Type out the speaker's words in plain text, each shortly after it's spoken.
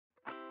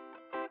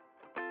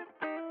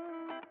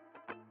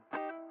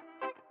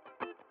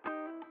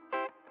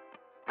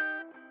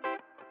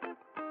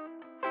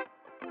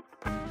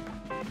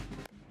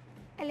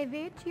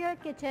Elevate your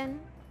kitchen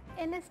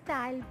in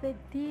style with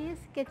these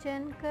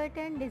kitchen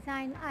curtain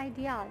design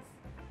ideas.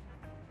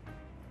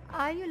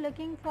 Are you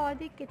looking for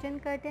the kitchen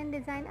curtain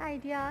design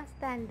ideas?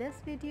 Then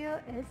this video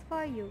is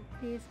for you.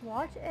 Please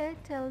watch it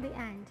till the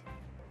end.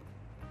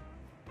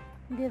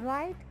 The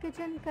right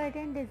kitchen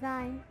curtain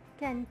design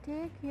can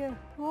take your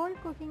whole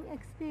cooking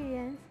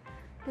experience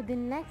to the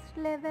next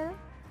level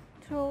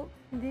through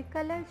the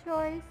color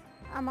choice,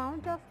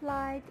 amount of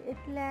light it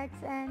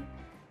lets, and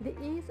the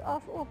ease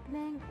of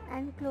opening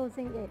and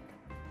closing it.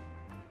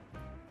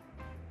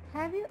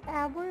 Have you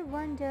ever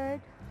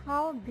wondered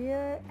how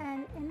bare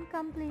and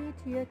incomplete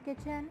your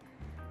kitchen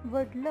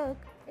would look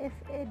if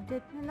it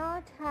did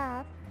not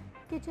have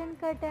kitchen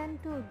curtain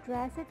to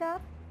dress it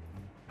up?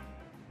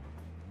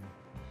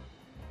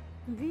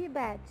 We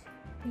bet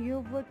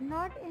you would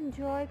not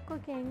enjoy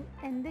cooking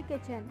in the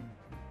kitchen.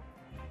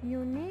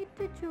 You need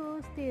to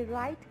choose the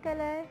right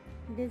color,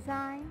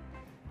 design,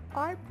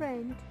 or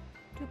print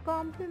to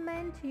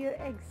complement your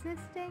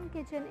existing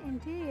kitchen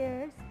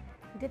interiors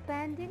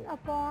depending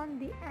upon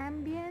the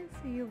ambience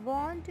you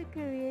want to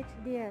create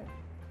there.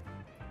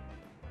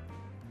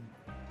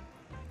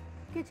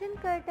 Kitchen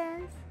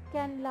curtains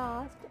can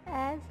last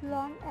as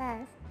long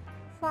as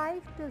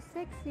 5 to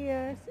 6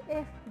 years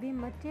if the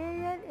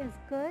material is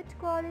good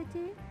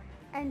quality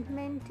and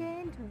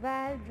maintained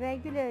well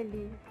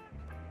regularly.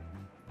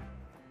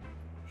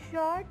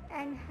 Short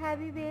and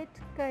heavyweight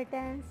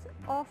curtains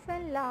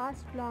often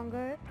last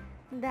longer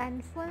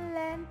than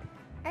full-length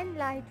and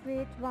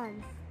lightweight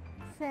ones,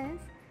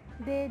 since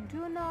they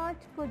do not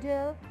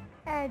puddle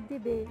at the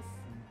base.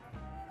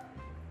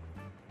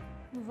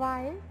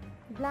 While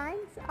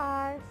blinds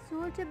are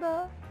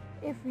suitable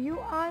if you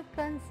are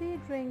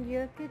considering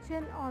your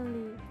kitchen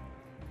only,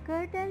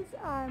 curtains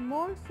are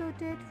more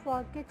suited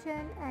for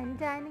kitchen and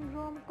dining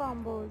room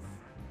combos.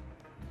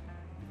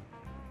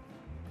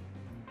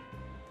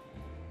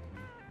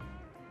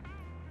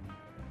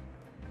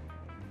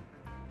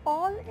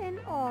 All in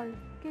all,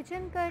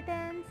 kitchen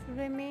curtains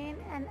remain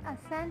an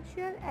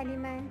essential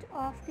element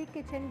of the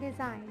kitchen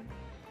design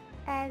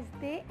as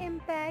they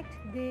impact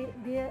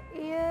their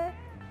air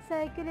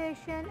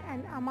circulation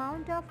and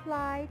amount of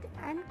light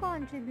and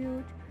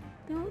contribute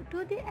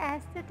to the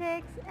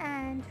aesthetics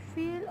and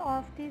feel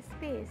of the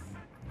space.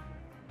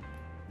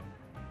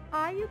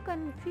 Are you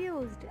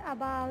confused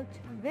about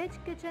which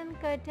kitchen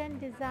curtain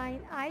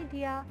design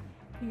idea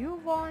you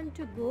want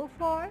to go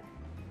for?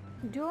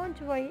 Don't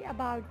worry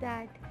about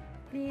that.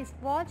 Please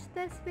watch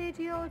this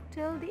video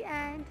till the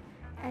end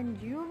and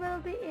you will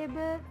be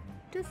able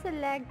to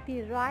select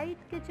the right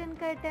kitchen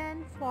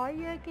curtain for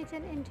your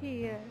kitchen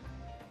interior.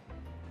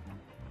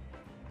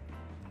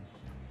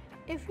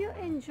 If you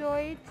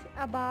enjoyed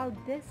about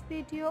this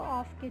video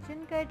of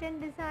kitchen curtain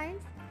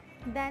designs,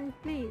 then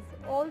please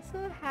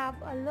also have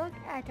a look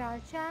at our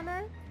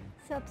channel,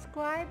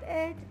 subscribe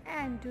it,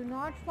 and do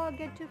not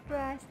forget to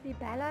press the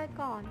bell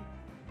icon.